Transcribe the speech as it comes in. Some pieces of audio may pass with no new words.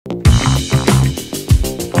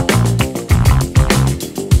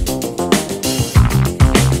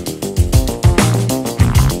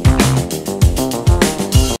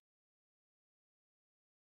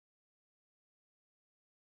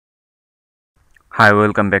Hi,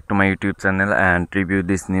 welcome back to my YouTube channel and review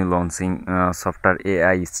this new launching software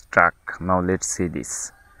AI Struck. Now let's see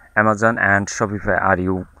this. Amazon and Shopify are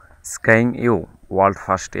you skying you world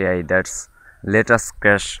first AI that's let us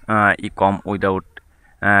crash eCom without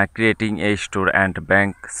creating a store and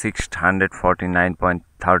bank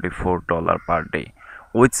 $649.34 per day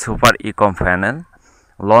with super eCom funnel.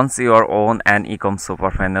 Launch your own an eCom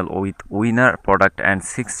super funnel with winner product and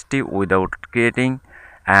 60 without creating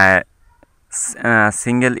a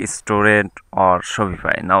single storage or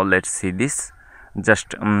Shopify. Now let's see this.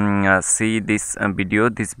 Just see this video.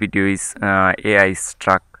 This video is AI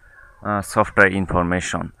struck software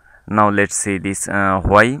information. Now let's see this.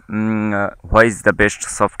 Why is the best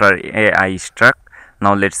software AI struck?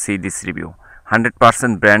 Now let's see this review.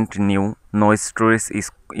 100% brand new, no storage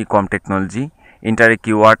is ecom technology. Enter a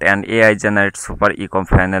keyword and AI generates super ecom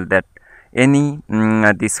funnel that any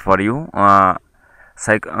this for you.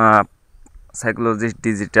 Psych, psychologist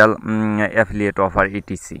digital affiliate offer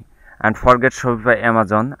etc, and forget Shopify,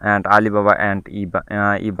 Amazon and Alibaba and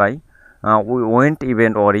eBay. We went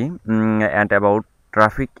even worry and about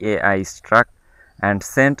traffic. AI struck and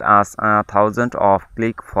sent us thousands of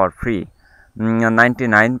click for free.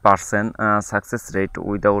 99% success rate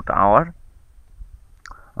without our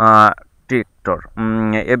tractor.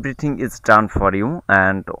 Everything is done for you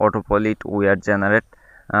and autopilot will generate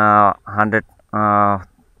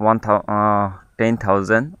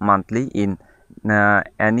 10,000 monthly in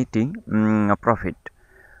anything profit.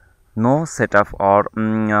 No setup or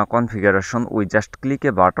configuration, we just click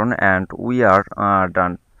a button and we are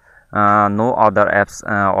done. No other apps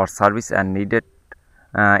or service and needed.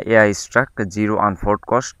 AI struck, zero unfold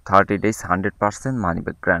cost, 30 days, 100% money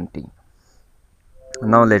back guarantee.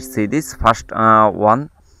 Now let's see this first one.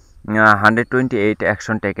 128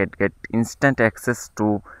 action ticket get instant access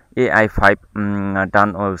to AI5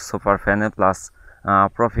 done or super funnel plus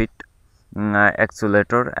profit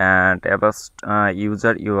accelerator and about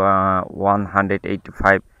user your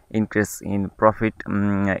 185 increase in profit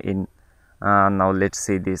in now let's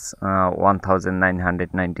see this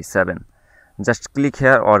 1997. Just click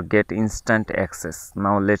here or get instant access.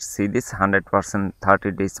 Now let's see this 100%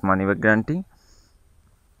 30 days money back guarantee.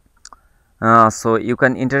 So you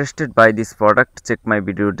can interested by this product, check my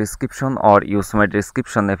video description or use my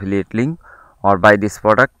description affiliate link or buy this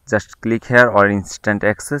product. Just click here or instant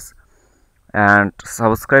access and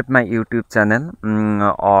subscribe my YouTube channel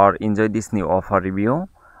or enjoy this new offer review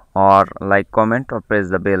or like, comment or press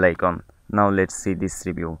the bell icon. Now let's see this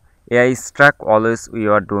review. AI struck always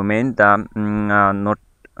your domain the not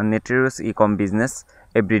notorious ecom business.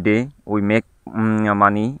 Every day we make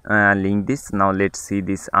money link this. Now let's see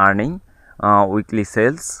this earning. Weekly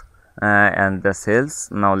sales and the sales.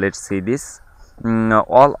 Now let's see this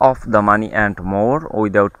all of the money and more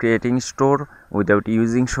without creating store, without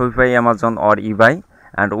using Shopify, Amazon or eBay,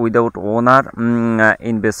 and without owner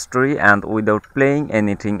inventory and without playing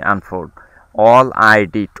anything unfold. All I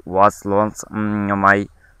did was launch my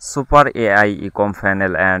super AI ecom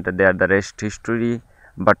funnel and there the rest history.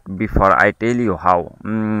 But before I tell you how,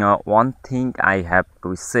 one thing I have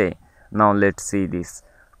to say. Now let's see this.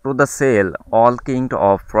 To the sale all kind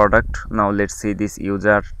of product. Now let's see this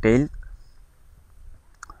user tail.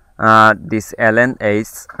 This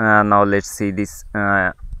LNS. Now let's see this.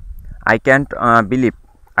 I can't believe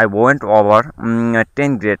I went over 10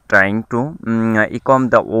 grade trying to ecom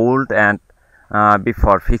the old and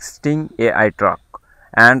before fixing AI truck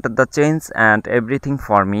and the change and everything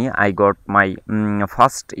for me. I got my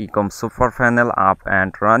first ecom super funnel up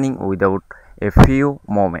and running without a few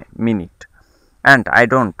minutes. And I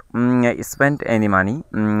don't spend any money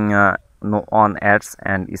no on ads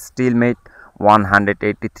and still made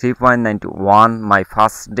 183.91 my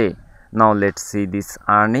first day. Now let's see this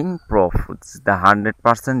earning proof. It's the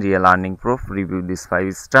 100% real earning proof. Review this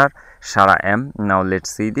 5-star Shara M. Now let's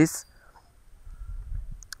see this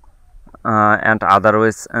and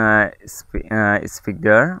otherwise speak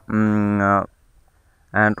there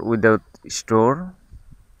and without store.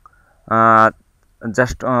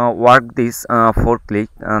 Just work this 4 click.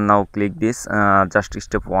 Now click this just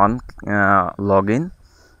step 1 login.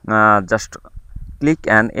 Just click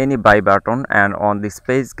and any buy button and on this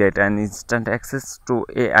page get an instant access to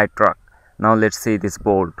AI truck. Now let's see this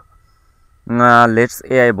bold. Let's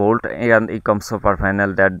AI bolt and ecom super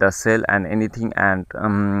funnel that the sell and anything and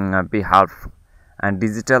behalf and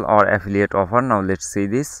digital or affiliate offer. Now let's see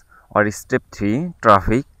this or step 3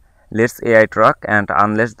 traffic. Let's AI truck and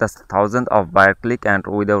unless the thousands of buyer click and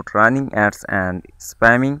without running ads and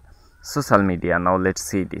spamming social media. Now let's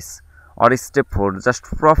see this or step 4 just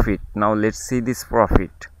profit. Now let's see this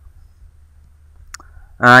profit.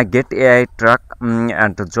 Get AI truck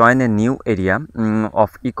and to join a new area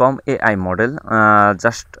of eCom AI model.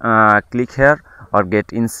 Just click here or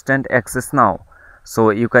get instant access now.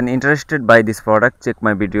 So you can interested by this product, check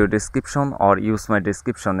my video description or use my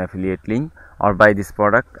description affiliate link or buy this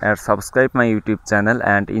product, and subscribe my YouTube channel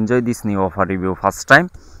and enjoy this new offer review first time,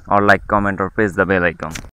 or like, comment or press the bell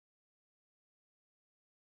icon.